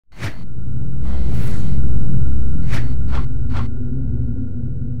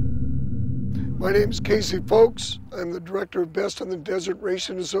My name is Casey Folks. I'm the director of Best in the Desert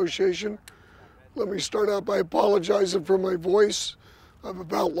Racing Association. Let me start out by apologizing for my voice. I've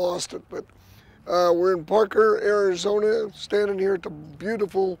about lost it, but we're in Parker, Arizona, standing here at the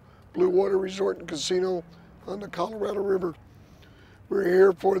beautiful Blue Water Resort and Casino on the Colorado River. We're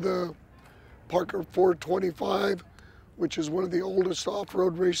here for the Parker 425, which is one of the oldest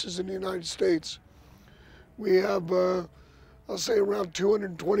off-road races in the United States. We have, I'll say, around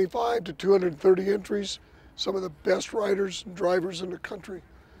 225 to 230 entries, some of the best riders and drivers in the country.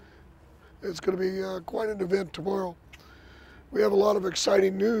 It's going to be quite an event tomorrow. We have a lot of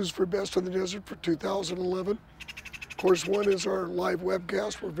exciting news for Best in the Desert for 2011. Of course, one is our live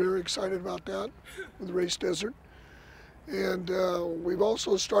webcast. We're very excited about that with Race Desert. And we've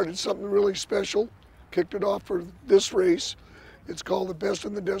also started something really special, kicked it off for this race. It's called the Best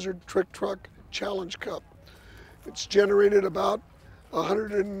in the Desert Trick Truck Challenge Cup. It's generated about right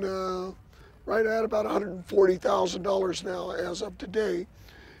at about $140,000 now as of today.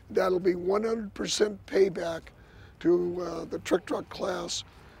 That'll be 100% payback to the trick truck class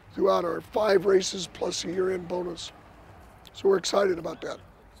throughout our 5 races plus a year-end bonus. So we're excited about that.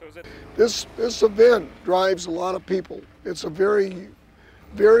 So this event drives a lot of people. It's a very,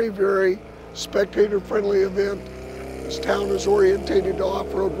 very spectator-friendly event. This town is orientated to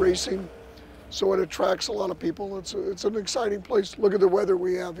off-road racing, so it attracts a lot of people. It's an exciting place. Look at the weather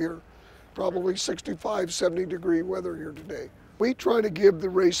we have here. Probably 65, 70 degree weather here today. We try to give the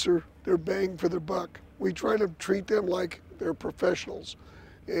racer their bang for their buck. We try to treat them like they're professionals.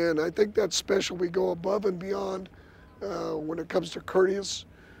 And I think that's special. We go above and beyond when it comes to courteous,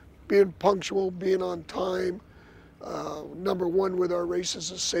 being punctual, being on time. Number one with our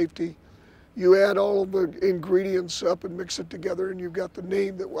races is safety. You add all of the ingredients up and mix it together and you've got the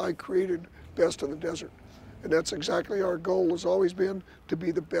name that I created, Best in the Desert. And that's exactly our goal has always been, to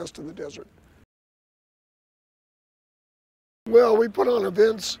be the best in the desert. Well, we put on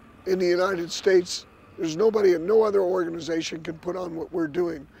events in the United States. There's nobody and no other organization can put on what we're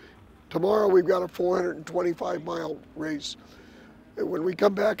doing. Tomorrow we've got a 425-mile race. And when we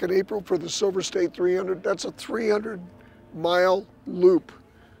come back in April for the Silver State 300, that's a 300-mile loop.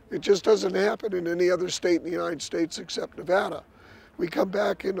 It just doesn't happen in any other state in the United States except Nevada. We come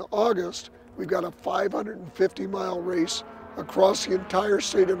back in August, we've got a 550-mile race across the entire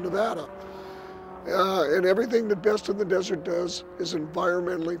state of Nevada. And everything that Best in the Desert does is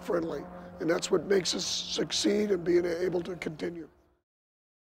environmentally friendly. And that's what makes us succeed and being able to continue.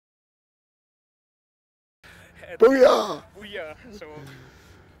 Booyah! Booyah! So.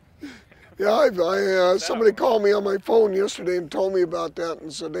 Yeah, somebody called me on my phone yesterday and told me about that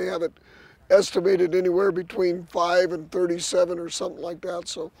and said they have it estimated anywhere between 5 and 37 or something like that.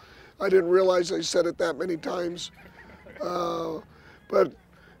 So I didn't realize I said it that many times. But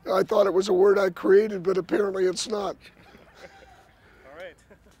I thought it was a word I created, but apparently it's not. All right.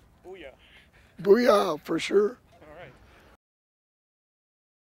 Booyah. Booyah, for sure.